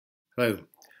Hello,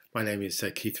 my name is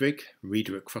Keith Rigg,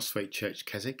 reader at Crossway Church,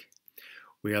 Keswick.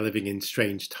 We are living in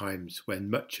strange times when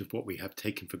much of what we have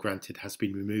taken for granted has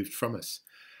been removed from us,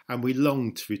 and we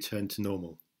long to return to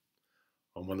normal.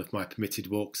 On one of my permitted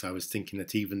walks, I was thinking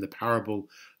that even the parable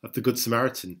of the Good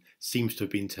Samaritan seems to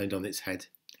have been turned on its head.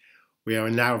 We are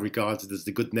now regarded as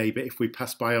the good neighbour if we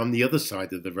pass by on the other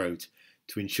side of the road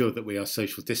to ensure that we are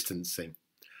social distancing,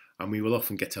 and we will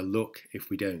often get a look if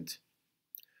we don't.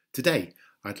 Today,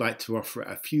 I'd like to offer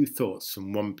a few thoughts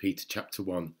from 1 Peter chapter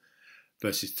 1,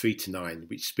 verses 3 to 9,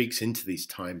 which speaks into these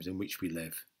times in which we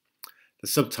live. The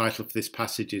subtitle for this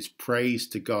passage is Praise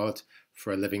to God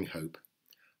for a Living Hope.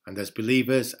 And as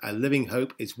believers, a living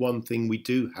hope is one thing we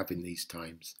do have in these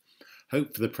times.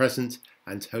 Hope for the present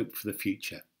and hope for the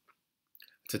future.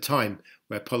 At a time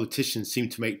where politicians seem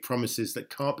to make promises that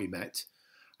can't be met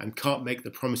and can't make the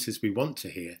promises we want to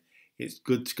hear, it's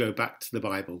good to go back to the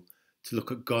Bible to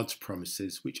look at God's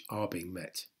promises which are being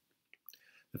met.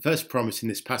 The first promise in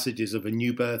this passage is of a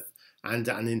new birth and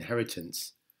an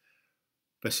inheritance.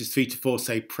 Verses 3 to 4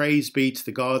 say, Praise be to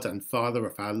the God and Father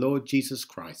of our Lord Jesus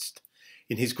Christ.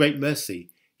 In his great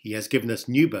mercy, he has given us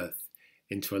new birth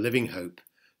into a living hope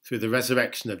through the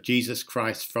resurrection of Jesus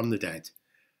Christ from the dead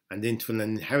and into an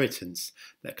inheritance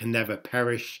that can never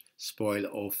perish, spoil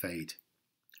or fade.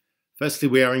 Firstly,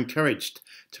 we are encouraged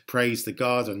to praise the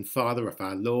God and Father of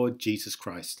our Lord Jesus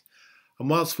Christ. And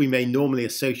whilst we may normally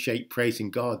associate praising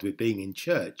God with being in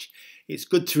church, it's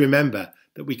good to remember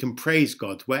that we can praise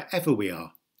God wherever we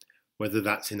are, whether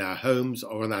that's in our homes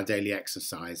or on our daily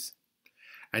exercise.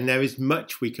 And there is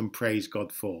much we can praise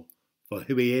God for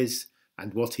who he is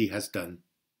and what he has done.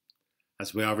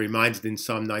 As we are reminded in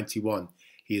Psalm 91,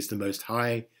 he is the Most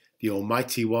High, the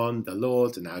Almighty One, the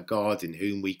Lord and our God in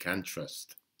whom we can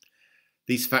trust.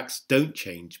 These facts don't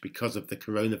change because of the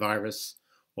coronavirus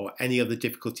or any other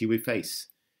difficulty we face.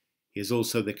 He is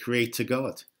also the Creator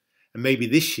God, and maybe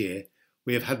this year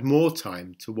we have had more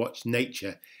time to watch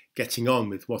nature getting on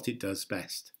with what it does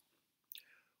best.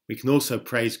 We can also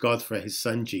praise God for his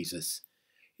Son Jesus.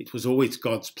 It was always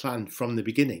God's plan from the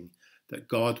beginning that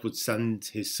God would send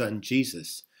his Son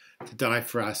Jesus to die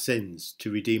for our sins,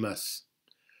 to redeem us.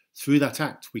 Through that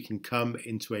act, we can come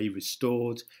into a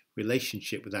restored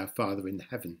relationship with our Father in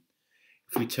heaven.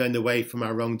 If we turn away from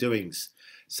our wrongdoings,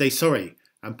 say sorry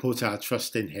and put our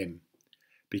trust in him.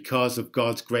 Because of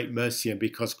God's great mercy and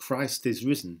because Christ is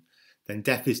risen, then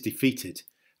death is defeated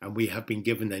and we have been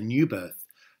given a new birth,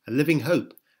 a living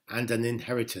hope and an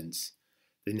inheritance.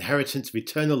 The inheritance of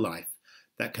eternal life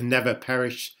that can never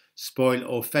perish, spoil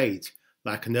or fade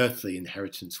like an earthly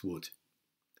inheritance would.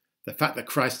 The fact that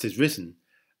Christ is risen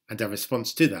and our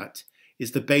response to that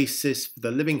is the basis for the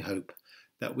living hope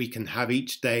that we can have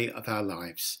each day of our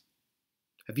lives.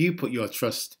 Have you put your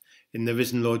trust in the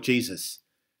risen Lord Jesus?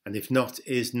 And if not,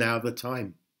 is now the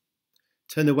time?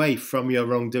 Turn away from your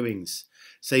wrongdoings.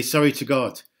 Say sorry to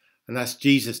God and ask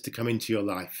Jesus to come into your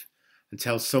life and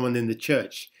tell someone in the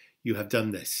church you have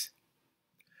done this.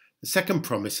 The second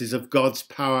promise is of God's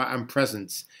power and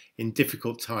presence in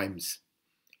difficult times.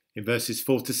 In verses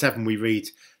 4 to 7 we read,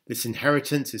 This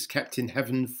inheritance is kept in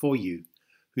heaven for you,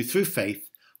 who through faith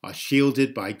are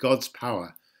shielded by God's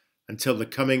power until the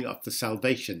coming of the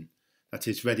salvation that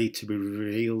is ready to be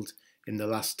revealed in the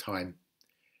last time.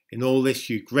 In all this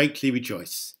you greatly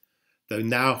rejoice, though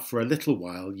now for a little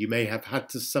while you may have had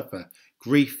to suffer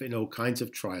grief in all kinds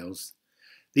of trials.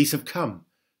 These have come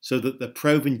so that the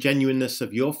proven genuineness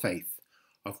of your faith,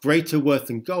 of greater worth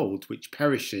than gold which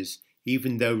perishes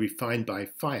even though refined by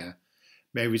fire,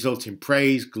 may result in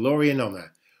praise, glory and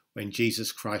honour when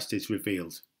Jesus Christ is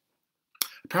revealed.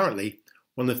 Apparently,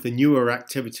 one of the newer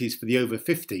activities for the over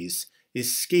 50s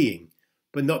is skiing,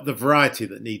 but not the variety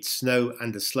that needs snow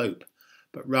and a slope,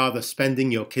 but rather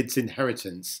spending your kids'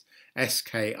 inheritance,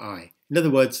 SKI. In other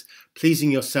words,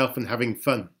 pleasing yourself and having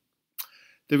fun.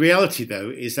 The reality, though,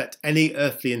 is that any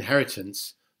earthly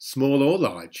inheritance, small or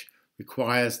large,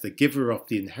 requires the giver of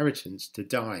the inheritance to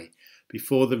die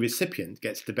before the recipient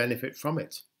gets the benefit from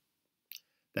it.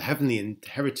 The heavenly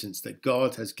inheritance that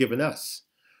God has given us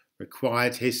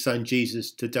required his Son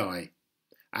Jesus to die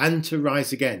and to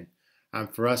rise again,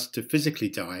 and for us to physically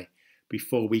die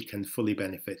before we can fully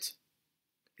benefit.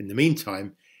 In the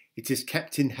meantime, it is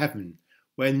kept in heaven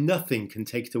where nothing can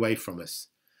take it away from us,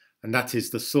 and that is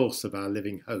the source of our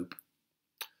living hope.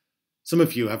 Some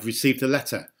of you have received a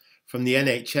letter from the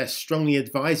NHS strongly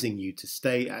advising you to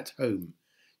stay at home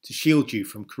to shield you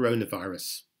from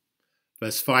coronavirus.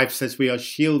 Verse 5 says we are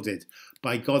shielded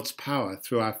by God's power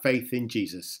through our faith in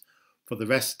Jesus for the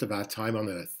rest of our time on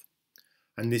earth.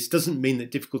 And this doesn't mean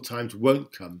that difficult times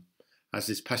won't come, as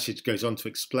this passage goes on to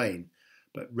explain,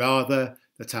 but rather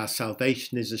that our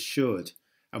salvation is assured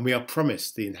and we are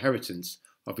promised the inheritance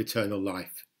of eternal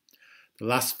life. The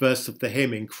last verse of the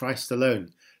hymn, In Christ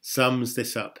Alone, sums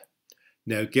this up.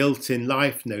 No guilt in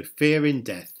life, no fear in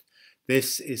death.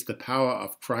 This is the power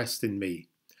of Christ in me.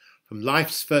 From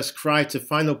life's first cry to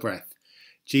final breath,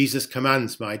 Jesus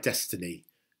commands my destiny.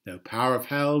 No power of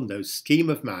hell, no scheme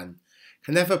of man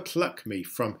can ever pluck me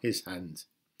from his hand.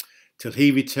 Till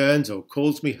he returns or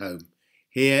calls me home,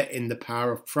 here in the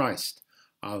power of Christ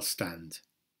I'll stand.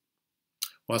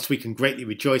 Whilst we can greatly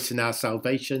rejoice in our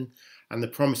salvation and the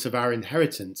promise of our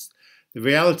inheritance, the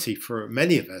reality for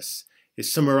many of us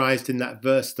is summarised in that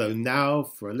verse, though now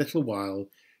for a little while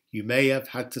you may have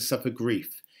had to suffer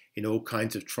grief in all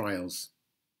kinds of trials.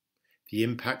 The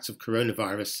impacts of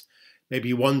coronavirus may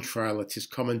be one trial that is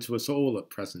common to us all at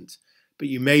present, but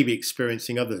you may be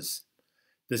experiencing others.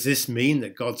 Does this mean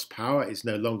that God's power is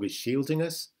no longer shielding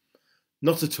us?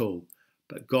 Not at all,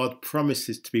 but God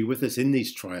promises to be with us in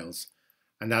these trials,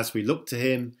 and as we look to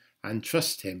him and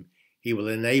trust him, he will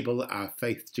enable our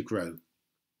faith to grow.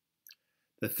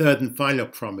 The third and final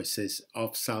promise is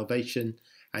of salvation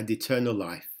and eternal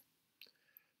life.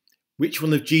 Which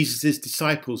one of Jesus'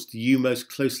 disciples do you most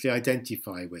closely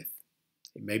identify with?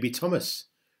 It may be Thomas,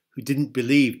 who didn't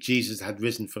believe Jesus had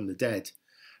risen from the dead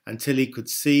until he could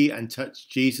see and touch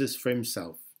Jesus for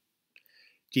himself.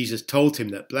 Jesus told him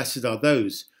that blessed are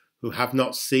those who have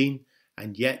not seen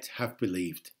and yet have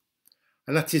believed.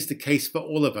 And that is the case for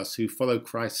all of us who follow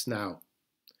Christ now.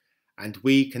 And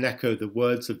we can echo the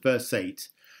words of verse 8,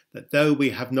 that though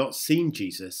we have not seen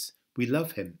Jesus, we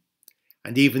love him.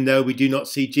 And even though we do not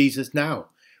see Jesus now,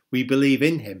 we believe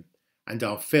in him and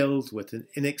are filled with an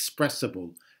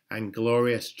inexpressible and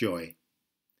glorious joy.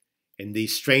 In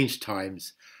these strange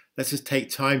times, let us take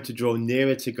time to draw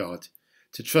nearer to God,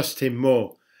 to trust him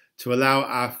more, to allow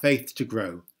our faith to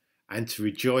grow, and to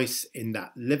rejoice in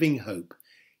that living hope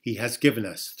he has given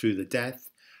us through the death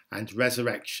and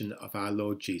resurrection of our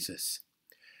Lord Jesus.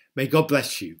 May God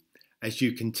bless you as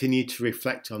you continue to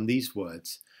reflect on these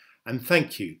words, and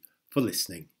thank you for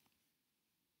listening.